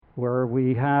where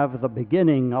we have the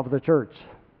beginning of the church.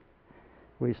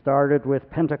 We started with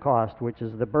Pentecost, which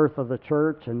is the birth of the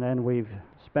church, and then we've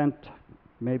spent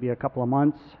maybe a couple of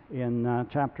months in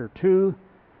chapter 2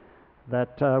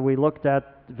 that we looked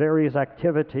at various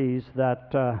activities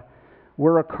that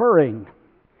were occurring.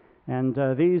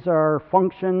 And these are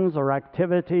functions or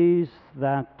activities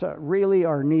that really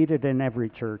are needed in every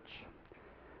church.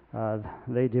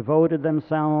 They devoted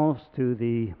themselves to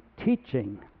the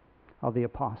teaching of the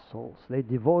apostles. They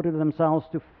devoted themselves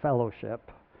to fellowship.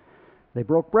 They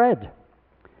broke bread.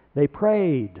 They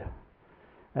prayed.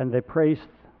 And they praised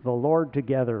the Lord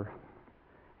together.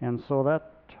 And so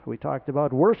that we talked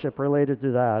about worship related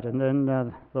to that. And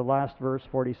then the last verse,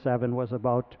 47, was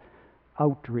about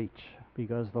outreach,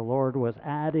 because the Lord was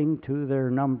adding to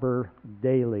their number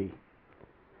daily.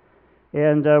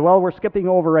 And we're skipping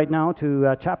over right now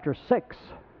to chapter 6.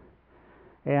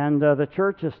 And the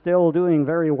church is still doing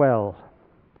very well.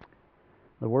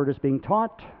 The word is being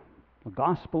taught, the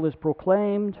gospel is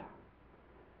proclaimed,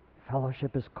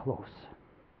 fellowship is close.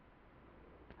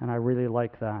 And I really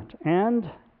like that. And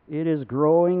it is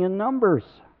growing in numbers.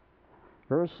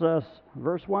 Verse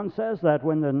 1 says that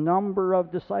when the number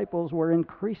of disciples were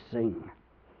increasing,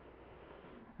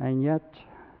 and yet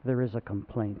there is a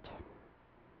complaint.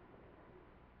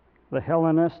 The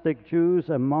Hellenistic Jews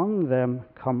among them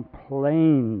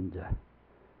complained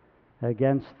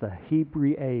against the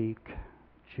Hebraic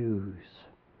Jews.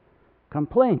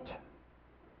 Complaint.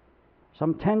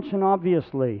 Some tension,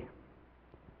 obviously.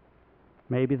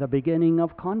 Maybe the beginning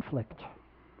of conflict.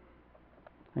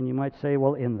 And you might say,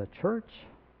 well, in the church?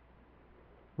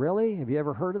 Really? Have you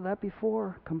ever heard of that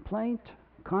before? Complaint?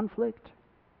 Conflict?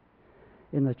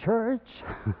 In the church?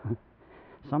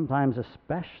 Sometimes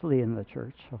especially in the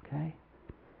church, okay?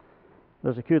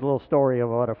 There's a cute little story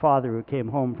about a father who came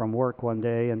home from work one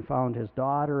day and found his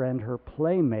daughter and her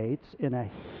playmates in a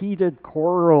heated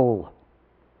quarrel.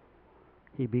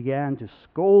 He began to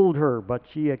scold her, but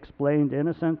she explained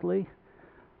innocently,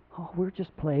 "Oh, we're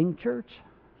just playing church."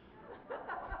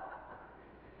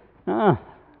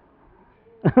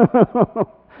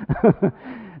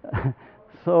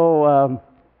 So,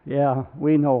 yeah,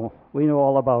 we know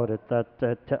all about it,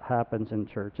 that happens in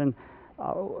church. And,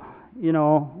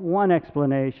 one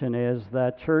explanation is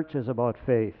that church is about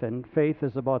faith, and faith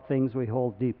is about things we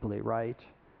hold deeply, right?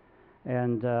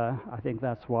 And I think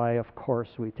that's why, of course,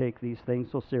 we take these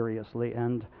things so seriously,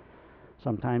 and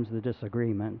sometimes the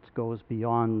disagreement goes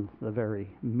beyond the very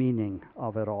meaning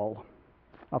of it all,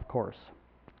 of course.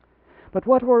 But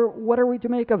what are we to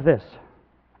make of this?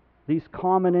 These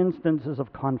common instances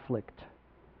of conflict.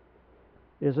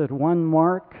 Is it one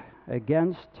mark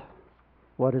against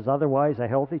what is otherwise a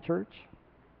healthy church?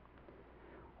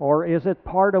 Or is it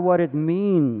part of what it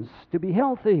means to be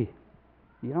healthy?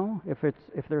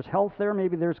 If there's health there,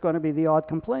 maybe there's going to be the odd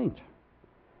complaint.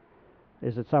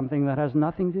 Is it something that has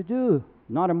nothing to do,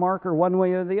 not a marker one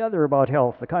way or the other about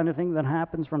health, the kind of thing that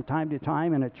happens from time to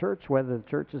time in a church, whether the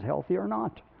church is healthy or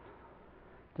not?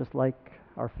 Just like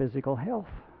our physical health.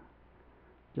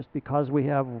 Just because we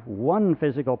have one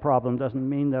physical problem doesn't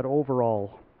mean that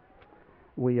overall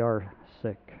we are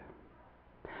sick.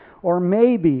 Or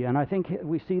maybe, and I think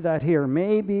we see that here,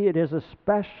 maybe it is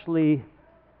especially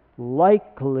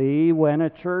likely when a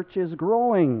church is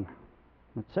growing.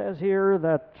 It says here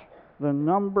that the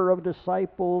number of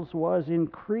disciples was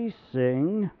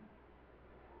increasing,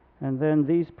 and then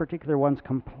these particular ones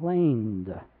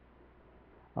complained.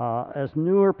 As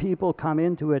newer people come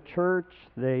into a church,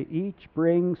 they each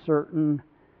bring certain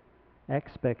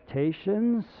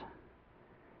expectations,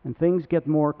 and things get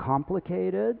more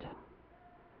complicated.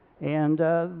 And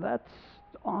that's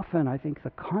often, I think,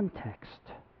 the context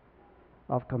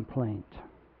of complaint.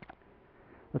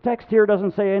 The text here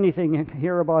doesn't say anything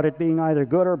here about it being either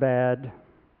good or bad,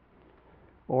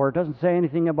 or it doesn't say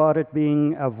anything about it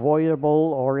being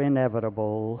avoidable or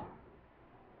inevitable.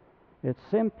 It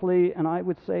simply, and I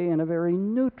would say in a very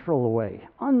neutral way,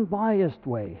 unbiased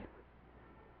way,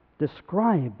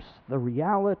 describes the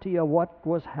reality of what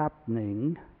was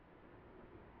happening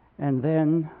and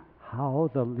then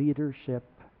how the leadership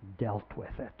dealt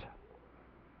with it.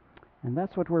 And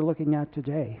that's what we're looking at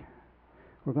today.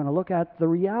 We're going to look at the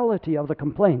reality of the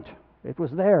complaint. It was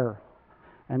there.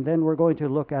 And then we're going to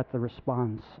look at the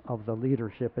response of the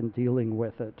leadership in dealing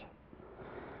with it.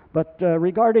 But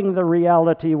regarding the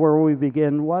reality where we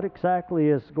begin, what exactly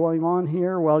is going on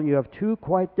here? Well, you have two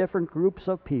quite different groups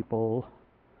of people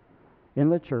in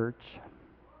the church.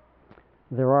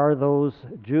 There are those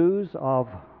Jews of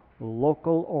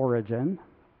local origin.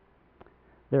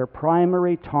 Their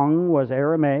primary tongue was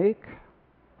Aramaic.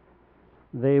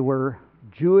 They were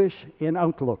Jewish in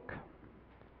outlook.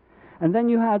 And then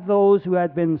you had those who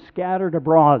had been scattered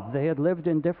abroad. They had lived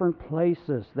in different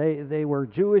places. They were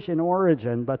Jewish in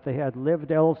origin, but they had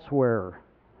lived elsewhere.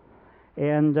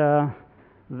 And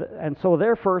so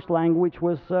their first language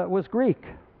was Greek.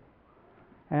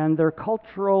 And their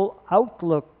cultural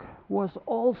outlook was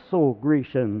also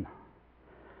Grecian.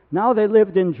 Now they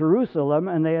lived in Jerusalem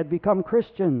and they had become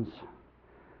Christians.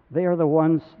 They are the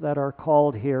ones that are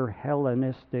called here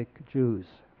Hellenistic Jews.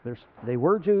 They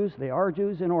were Jews, they are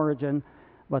Jews in origin,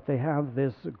 but they have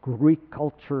this Greek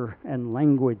culture and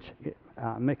language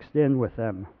mixed in with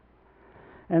them.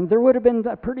 And there would have been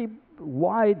a pretty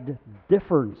wide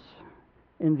difference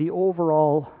in the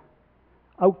overall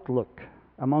outlook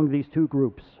among these two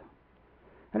groups.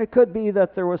 And it could be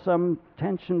that there was some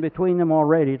tension between them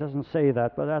already. It doesn't say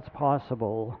that, but that's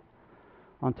possible,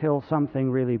 until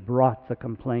something really brought the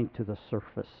complaint to the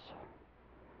surface.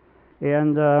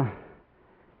 And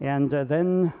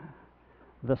then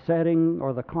the setting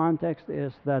or the context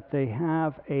is that they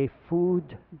have a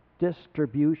food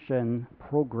distribution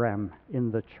program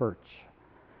in the church.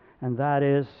 And that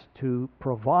is to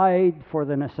provide for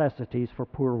the necessities for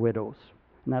poor widows.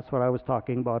 And that's what I was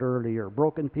talking about earlier,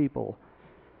 broken people.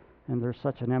 And there's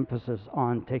such an emphasis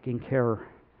on taking care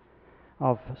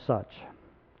of such.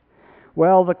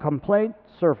 Well, the complaint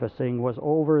surfacing was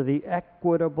over the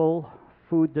equitable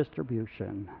food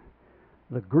distribution.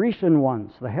 The Grecian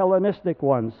ones, the Hellenistic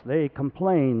ones, they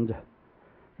complained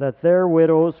that their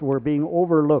widows were being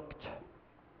overlooked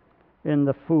in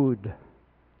the food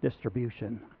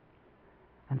distribution.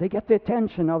 And they get the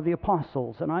attention of the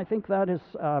apostles, and I think that is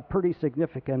pretty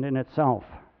significant in itself.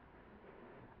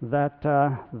 That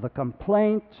the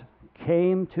complaint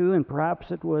came to, and perhaps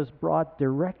it was brought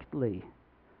directly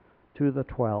to the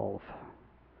 12.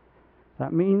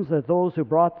 That means that those who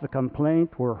brought the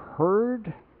complaint were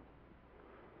heard,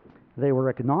 they were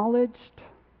acknowledged.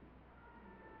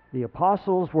 The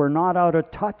apostles were not out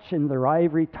of touch in their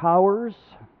ivory towers.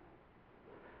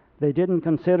 They didn't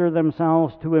consider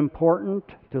themselves too important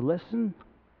to listen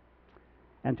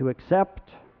and to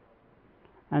accept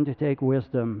and to take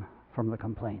wisdom from the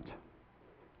complaint.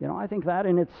 You know, I think that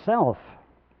in itself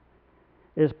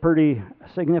is pretty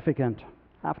significant.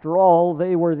 After all,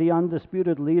 they were the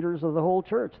undisputed leaders of the whole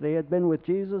church. They had been with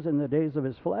Jesus in the days of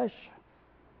his flesh.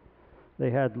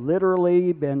 They had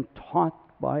literally been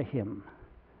taught by him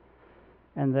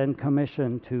and then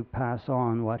commissioned to pass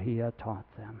on what he had taught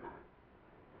them.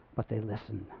 But they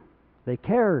listened, they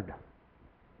cared,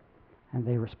 and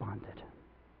they responded.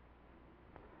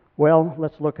 Well,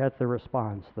 let's look at the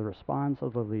response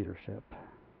of the leadership.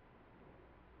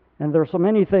 And there are so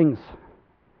many things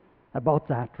about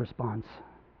that response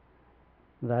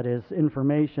that is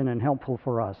information and helpful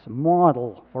for us,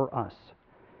 model for us.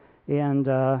 And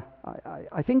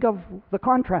I think of the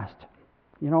contrast,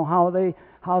 you know, how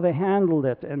they handled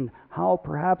it and how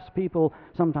perhaps people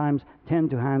sometimes tend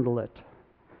to handle it.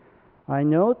 I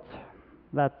note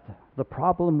that the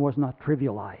problem was not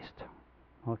trivialized,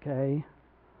 okay?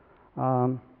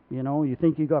 You know, you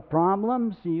think you got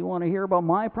problems? You want to hear about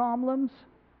my problems?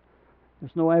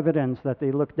 There's no evidence that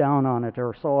they looked down on it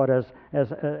or saw it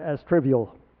as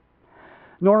trivial.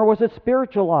 Nor was it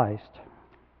spiritualized.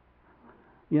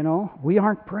 You know, we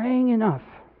aren't praying enough.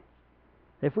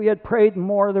 If we had prayed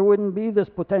more, there wouldn't be this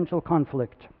potential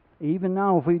conflict. Even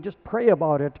now, if we just pray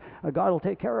about it, God will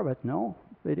take care of it. No,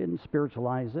 they didn't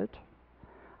spiritualize it.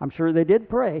 I'm sure they did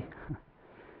pray,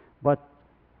 but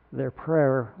their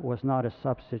prayer was not a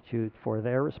substitute for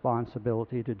their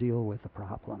responsibility to deal with the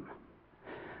problem.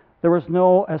 There was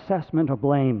no assessment of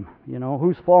blame. You know,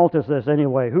 whose fault is this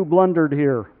anyway? Who blundered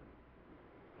here?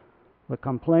 The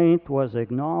complaint was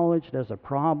acknowledged as a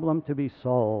problem to be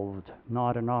solved,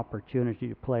 not an opportunity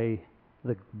to play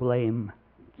the blame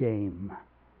game.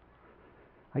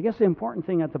 I guess the important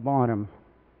thing at the bottom,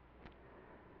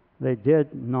 they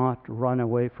did not run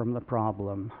away from the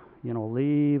problem. You know,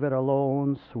 leave it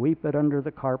alone, sweep it under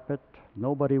the carpet,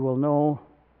 nobody will know.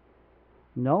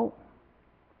 No,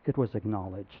 it was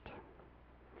acknowledged.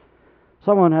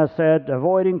 Someone has said,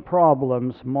 avoiding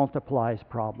problems multiplies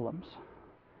problems.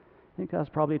 I think that's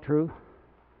probably true.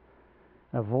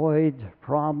 Avoid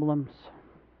problems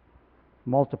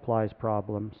multiplies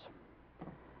problems.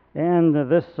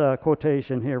 And this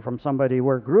quotation here from somebody,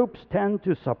 where groups tend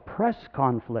to suppress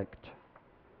conflict,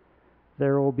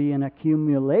 there will be an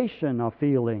accumulation of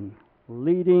feeling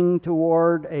leading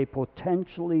toward a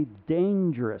potentially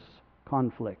dangerous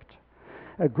conflict.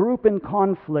 A group in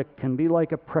conflict can be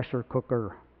like a pressure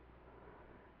cooker.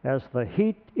 As the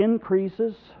heat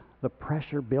increases, the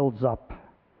pressure builds up.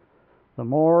 The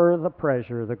more the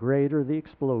pressure, the greater the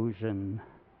explosion,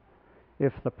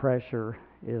 if the pressure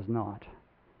is not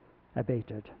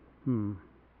abated.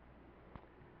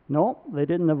 No, they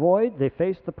didn't avoid. They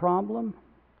faced the problem.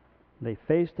 They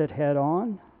faced it head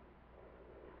on.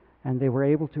 And they were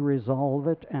able to resolve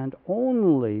it, and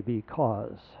only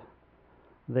because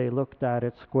they looked at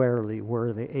it squarely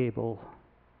were they able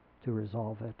to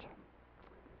resolve it.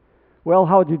 Well,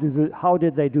 how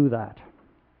did they do that?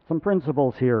 Some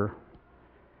principles here.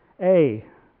 A,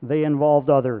 they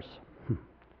involved others. It's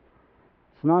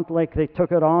not like they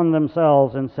took it on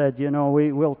themselves and said,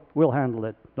 we'll handle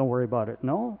it. Don't worry about it.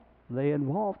 No, they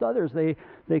involved others.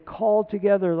 They called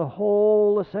together the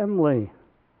whole assembly.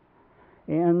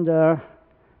 And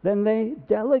then they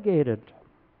delegated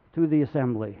to the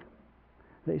assembly.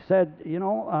 They said,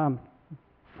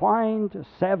 find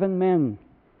 7 men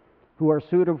who are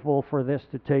suitable for this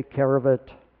to take care of it.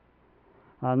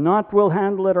 Not we'll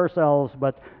handle it ourselves,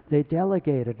 but they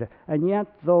delegated it. And yet,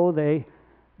 though they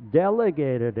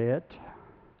delegated it,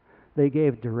 they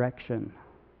gave direction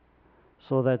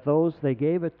so that those they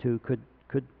gave it to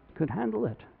could handle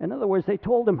it. In other words, they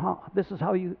told them this is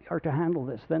how you are to handle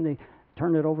this. Then they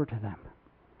turned it over to them.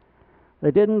 They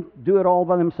didn't do it all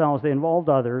by themselves. They involved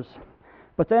others.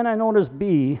 But then I noticed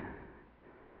B,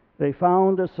 they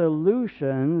found a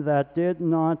solution that did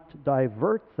not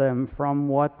divert them from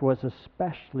what was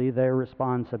especially their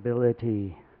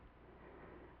responsibility.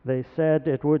 They said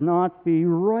it would not be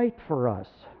right for us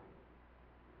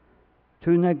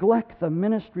to neglect the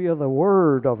ministry of the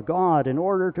Word of God in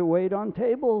order to wait on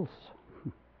tables.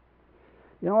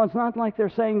 It's not like they're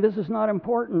saying this is not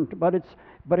important, but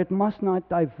it must not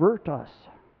divert us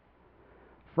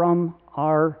from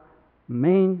our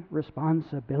main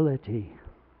responsibility,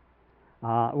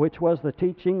 which was the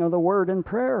teaching of the Word and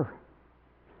prayer.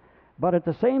 But at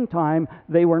the same time,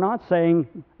 they were not saying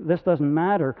this doesn't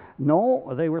matter.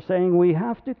 No, they were saying we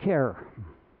have to care.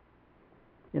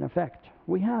 In effect,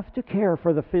 we have to care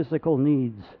for the physical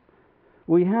needs.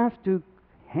 We have to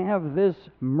have this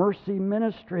mercy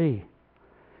ministry.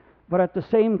 But at the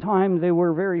same time, they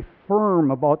were very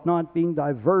firm about not being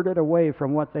diverted away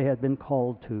from what they had been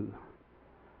called to,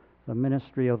 the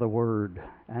ministry of the Word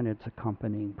and its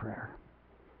accompanying prayer.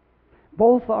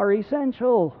 Both are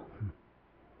essential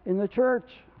in the church.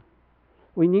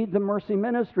 We need the mercy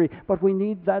ministry, but we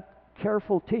need that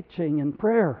careful teaching and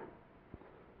prayer.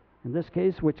 In this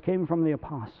case, which came from the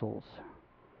apostles.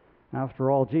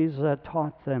 After all, Jesus had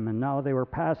taught them, and now they were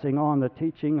passing on the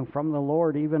teaching from the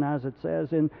Lord, even as it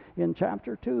says in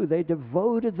chapter 2. They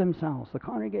devoted themselves, the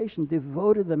congregation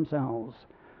devoted themselves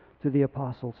to the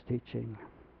apostles' teaching.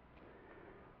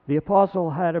 The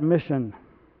apostle had a mission.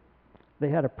 They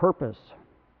had a purpose.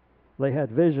 They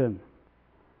had vision.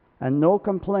 And no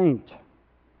complaint,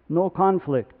 no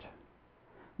conflict,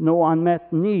 no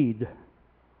unmet need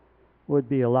would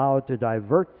be allowed to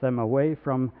divert them away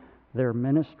from their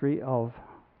ministry of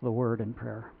the Word and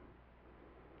prayer.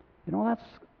 That's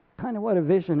kind of what a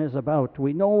vision is about.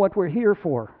 We know what we're here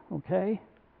for, okay?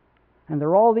 And there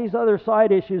are all these other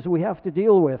side issues we have to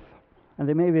deal with, and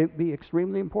they may be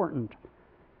extremely important,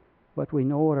 but we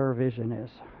know what our vision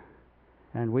is,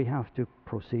 and we have to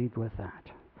proceed with that.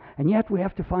 And yet we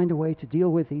have to find a way to deal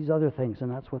with these other things, and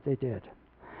that's what they did.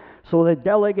 So they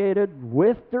delegated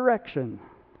with direction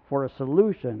for a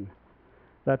solution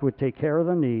that would take care of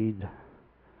the need,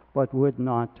 but would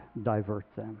not divert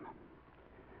them.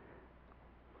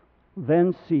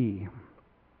 Then C,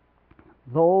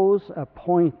 those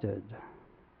appointed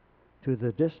to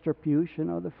the distribution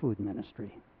of the food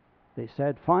ministry. They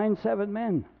said, find 7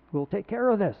 men who will take care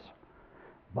of this.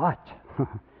 But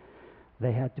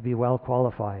they had to be well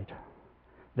qualified.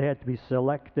 They had to be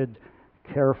selected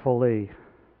carefully.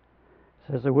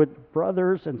 It says, would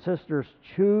brothers and sisters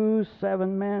choose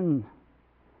 7 men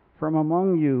from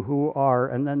among you who are,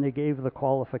 and then they gave the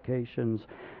qualifications.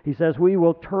 He says, we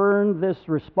will turn this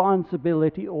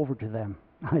responsibility over to them.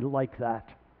 I like that.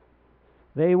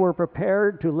 They were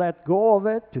prepared to let go of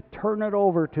it, to turn it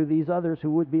over to these others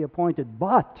who would be appointed.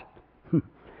 But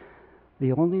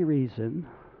the only reason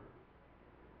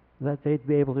that they'd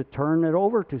be able to turn it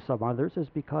over to some others is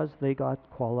because they got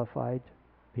qualified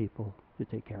people to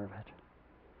take care of it.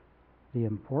 The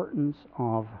importance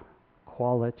of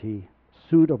quality,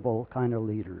 suitable kind of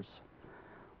leaders.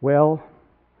 Well,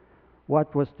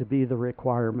 what was to be the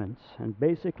requirements? And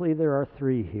basically there are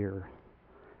 3 here.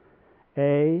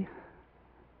 A,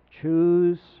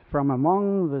 choose from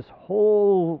among this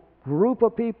whole group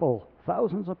of people,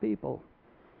 thousands of people.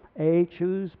 A,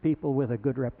 choose people with a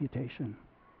good reputation.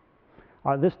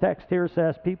 This text here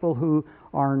says people who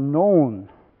are known.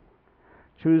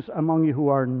 Choose among you who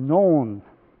are known,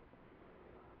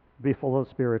 be full of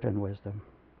spirit and wisdom.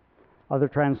 Other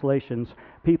translations,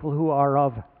 people who are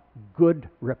of good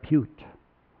repute,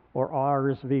 or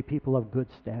RSV, people of good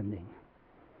standing.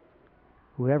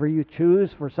 Whoever you choose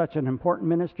for such an important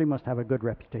ministry must have a good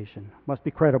reputation, must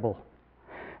be credible.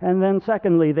 And then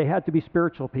secondly, they had to be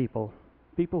spiritual people,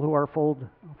 people who are full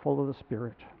of the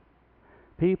Spirit,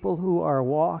 people who are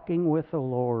walking with the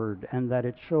Lord, and that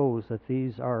it shows that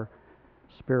these are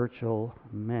spiritual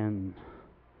men.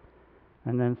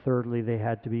 And then thirdly, they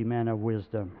had to be men of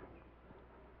wisdom,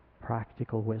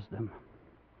 practical wisdom.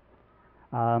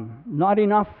 Not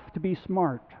enough to be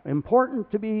smart.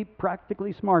 Important to be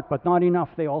practically smart, but not enough.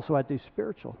 They also had to be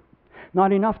spiritual.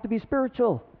 Not enough to be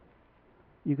spiritual.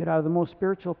 You could have the most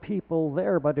spiritual people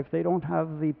there, but if they don't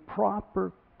have the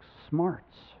proper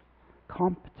smarts,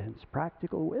 competence,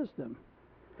 practical wisdom,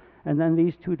 and then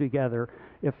these two together,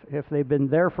 if they've been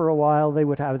there for a while, they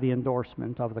would have the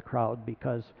endorsement of the crowd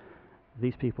because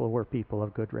these people were people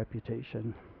of good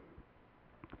reputation.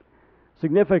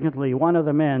 Significantly, one of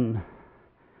the men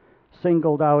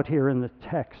singled out here in the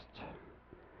text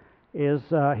is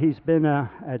he's been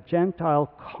a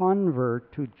Gentile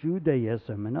convert to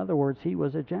Judaism. In other words, he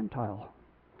was a Gentile.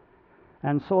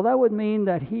 And so that would mean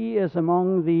that he is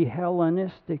among the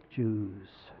Hellenistic Jews.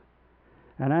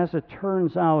 And as it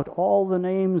turns out, all the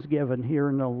names given here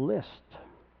in the list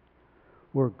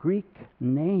were Greek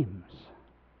names.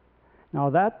 Now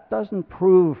that doesn't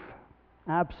prove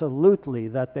absolutely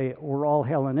that they were all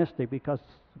Hellenistic, because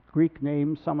Greek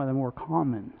names, some of them were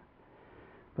common.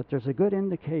 But there's a good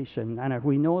indication, and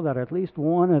we know that at least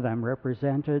one of them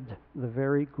represented the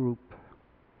very group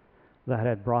that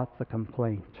had brought the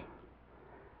complaint.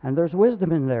 And there's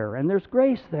wisdom in there, and there's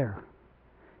grace there.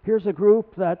 Here's a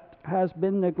group that has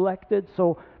been neglected,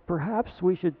 so perhaps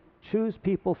we should choose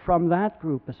people from that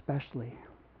group especially,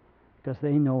 because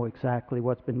they know exactly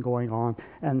what's been going on,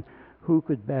 and who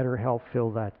could better help fill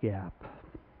that gap.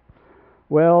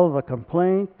 Well, the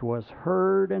complaint was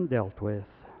heard and dealt with.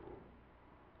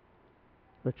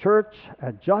 The church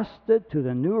adjusted to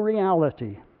the new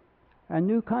reality, a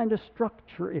new kind of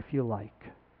structure, if you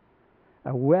like,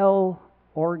 a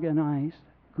well-organized,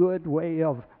 good way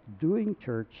of doing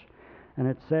church. And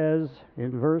it says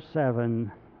in verse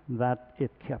 7 that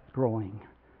it kept growing.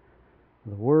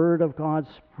 The word of God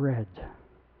spread.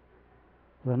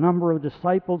 The number of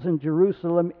disciples in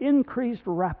Jerusalem increased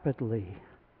rapidly,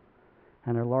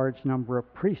 and a large number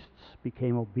of priests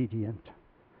became obedient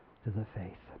to the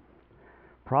faith.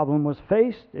 Problem was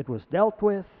faced, it was dealt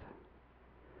with.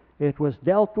 It was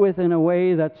dealt with in a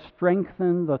way that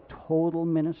strengthened the total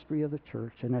ministry of the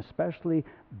church, and especially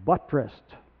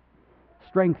buttressed,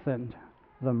 strengthened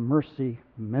the mercy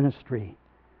ministry,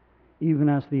 even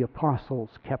as the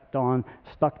apostles kept on,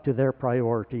 stuck to their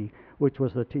priority, which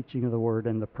was the teaching of the word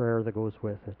and the prayer that goes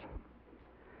with it.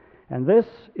 And this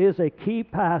is a key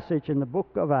passage in the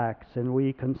book of Acts, and as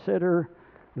we consider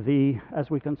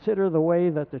the way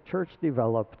that the church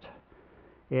developed.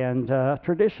 And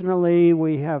traditionally,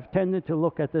 we have tended to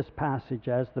look at this passage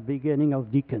as the beginning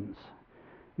of deacons,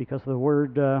 because the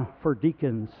word for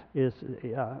deacons is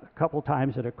a couple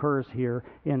times it occurs here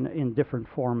in different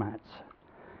formats.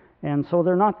 And so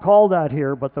they're not called that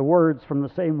here, but the words from the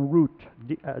same root,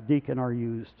 deacon, are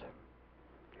used.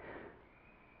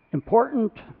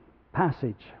 Important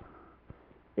passage.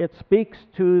 It speaks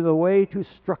to the way to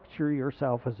structure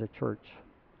yourself as a church.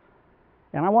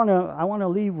 And I want to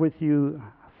leave with you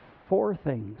 4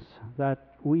 things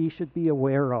that we should be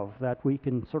aware of, that we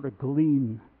can sort of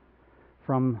glean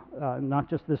from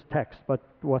not just this text, but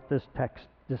what this text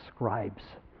describes.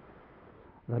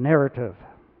 The narrative,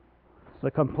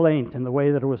 the complaint, and the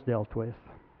way that it was dealt with.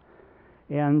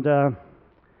 And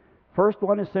first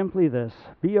one is simply this: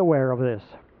 be aware of this.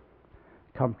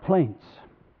 Complaints,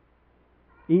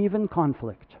 even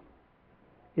conflict,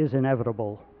 is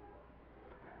inevitable.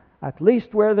 At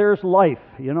least where there's life,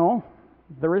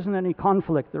 there isn't any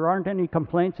conflict, there aren't any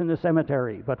complaints in the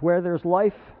cemetery. But where there's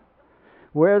life,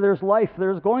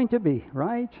 there's going to be,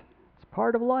 right? It's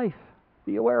part of life.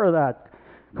 Be aware of that.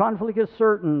 Conflict is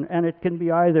certain, and it can be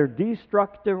either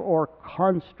destructive or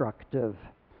constructive.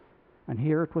 And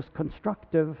here it was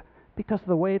constructive because of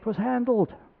the way it was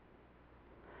handled.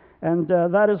 And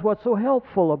that is what's so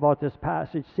helpful about this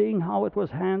passage, seeing how it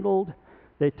was handled.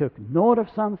 They took note of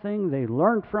something, they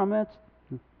learned from it.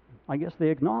 I guess they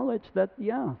acknowledged that,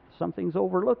 something's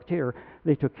overlooked here.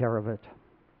 They took care of it.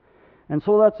 And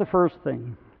so that's the first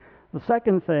thing. The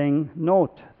second thing,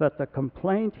 note that the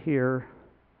complaint here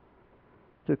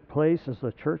took place as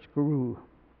the church grew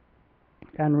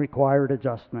and required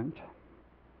adjustment.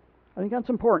 I think that's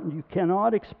important. You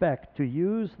cannot expect to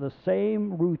use the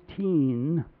same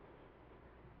routine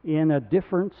in a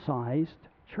different sized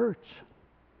church.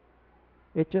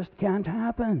 It just can't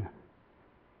happen.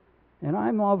 And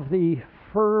I'm of the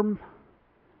firm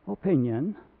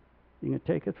opinion, you can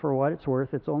take it for what it's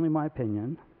worth, it's only my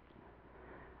opinion,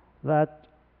 that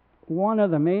one of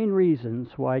the main reasons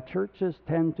why churches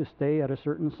tend to stay at a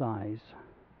certain size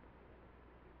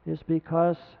is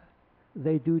because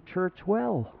they do church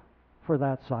well for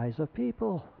that size of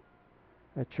people.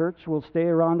 A church will stay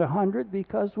around 100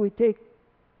 because we take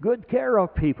good care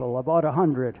of people, about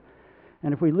 100.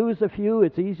 And if we lose a few,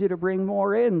 it's easy to bring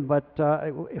more in, but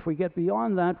if we get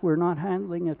beyond that, we're not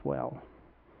handling it well.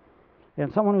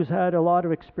 And someone who's had a lot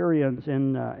of experience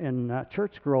in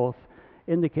church growth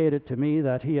indicated to me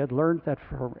that he had learned that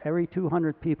for every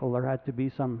 200 people there had to be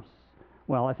some,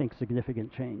 well, I think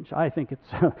significant change. I think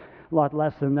it's a lot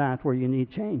less than that where you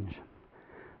need change.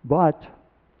 But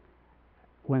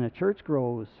when a church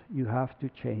grows, you have to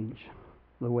change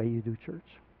the way you do church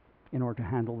in order to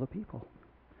handle the people.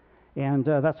 And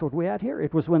that's what we had here.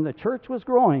 It was when the church was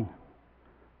growing,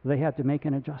 they had to make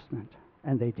an adjustment,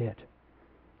 and they did.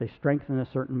 They strengthened a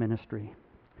certain ministry.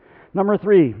 Number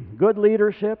 3, good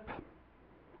leadership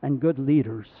and good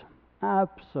leaders.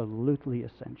 Absolutely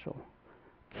essential.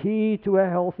 Key to a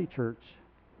healthy church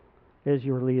is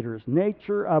your leaders.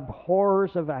 Nature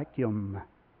abhors a vacuum,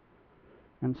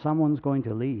 and someone's going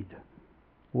to lead,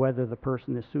 whether the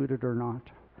person is suited or not.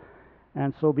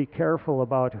 And so be careful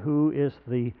about who is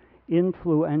the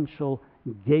influential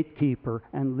gatekeeper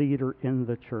and leader in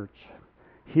the church.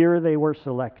 Here they were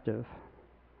selective.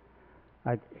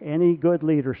 Any good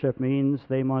leadership means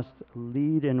they must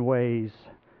lead in ways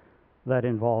that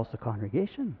involves the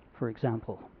congregation, for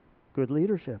example. Good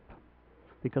leadership,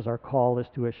 because our call is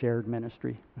to a shared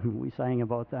ministry. We sang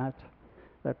about that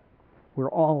we're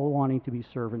all wanting to be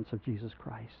servants of Jesus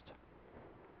Christ.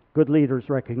 Good leaders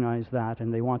recognize that,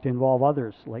 and they want to involve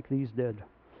others like these did.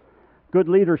 Good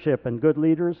leadership and good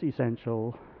leaders,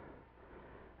 essential.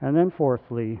 And then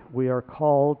fourthly, we are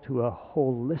called to a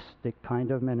holistic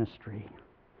kind of ministry.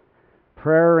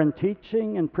 Prayer and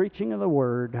teaching and preaching of the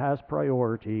Word has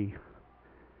priority,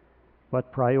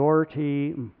 but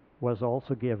priority was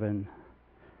also given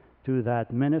to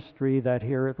that ministry that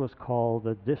here it was called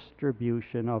the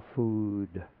distribution of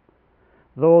food.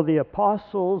 Though the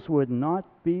apostles would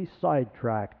not be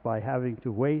sidetracked by having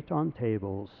to wait on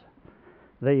tables,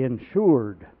 they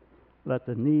ensured that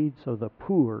the needs of the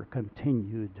poor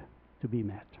continued to be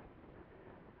met.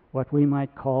 What we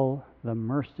might call the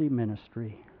mercy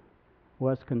ministry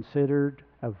was considered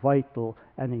a vital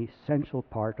and essential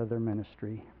part of their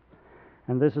ministry.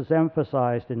 And this is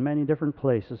emphasized in many different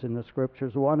places in the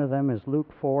Scriptures. One of them is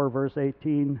Luke 4, verse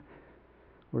 18,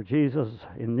 where Jesus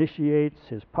initiates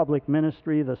his public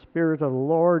ministry. The Spirit of the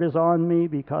Lord is on me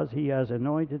because he has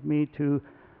anointed me to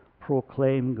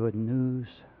proclaim good news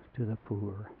to the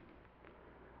poor.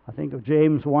 I think of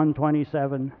James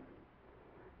 1:27.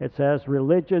 It says,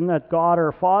 religion that God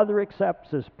our Father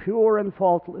accepts as pure and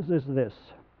faultless is this,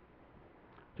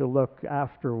 to look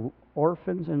after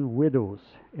orphans and widows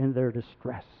in their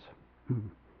distress.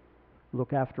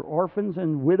 Look after orphans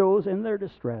and widows in their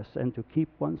distress, and to keep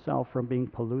oneself from being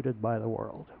polluted by the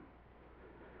world.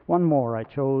 One more I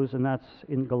chose, and that's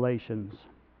in Galatians.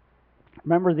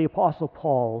 Remember, the Apostle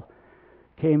Paul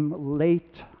came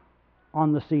late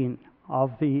on the scene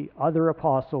of the other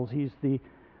apostles. He's the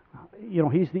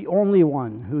only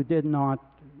one who did not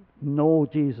know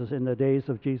Jesus in the days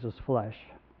of Jesus' flesh.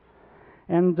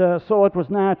 And so it was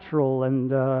natural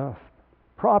and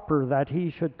proper that he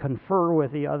should confer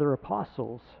with the other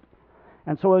apostles.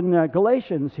 And so in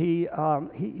Galatians, he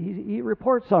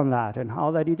reports on that and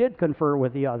how that he did confer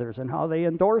with the others and how they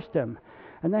endorsed him.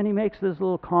 And then he makes this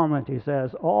little comment. He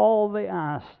says, all they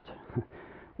asked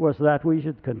was that we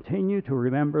should continue to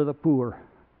remember the poor.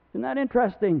 Isn't that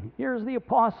interesting? Here's the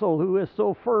apostle who is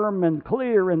so firm and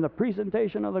clear in the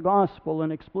presentation of the gospel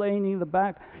and explaining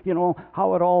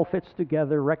how it all fits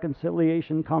together.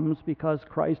 Reconciliation comes because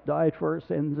Christ died for our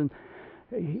sins, and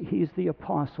he's the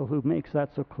apostle who makes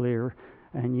that so clear,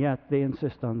 and yet they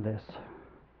insist on this.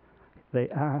 They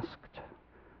asked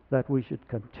that we should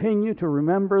continue to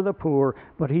remember the poor,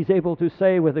 but he's able to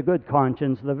say with a good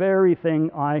conscience, the very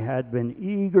thing I had been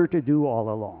eager to do all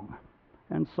along.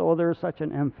 And so there's such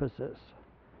an emphasis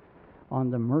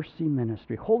on the mercy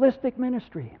ministry, holistic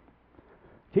ministry,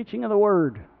 teaching of the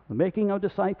Word, the making of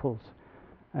disciples,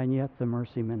 and yet the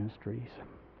mercy ministries.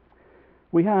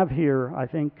 We have here, I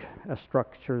think, a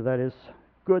structure that is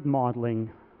good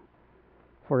modeling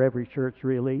for every church,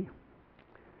 really.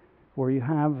 where you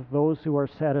have those who are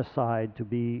set aside to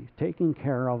be taking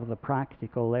care of the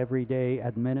practical, everyday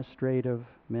administrative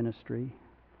ministry.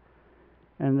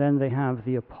 And then they have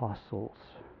the apostles,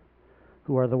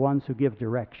 who are the ones who give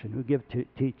direction, who give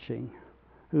teaching,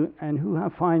 and who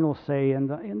have final say in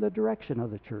the direction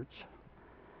of the church.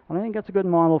 And I think that's a good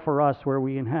model for us, where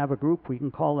we can have a group, we can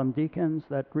call them deacons,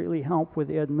 that really help with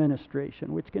the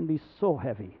administration, which can be so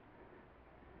heavy.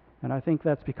 And I think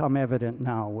that's become evident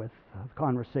now with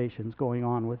conversations going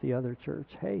on with the other church.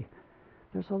 Hey,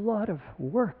 there's a lot of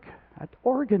work at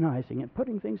organizing and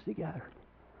putting things together.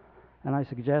 And I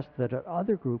suggest that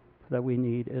another group that we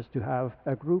need is to have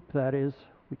a group that is,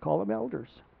 we call them elders.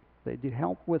 They do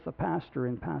help with the pastor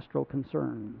in pastoral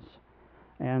concerns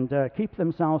and keep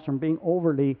themselves from being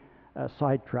overly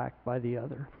sidetracked by the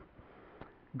other.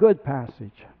 Good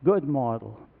passage, good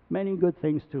model, many good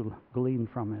things to glean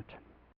from it.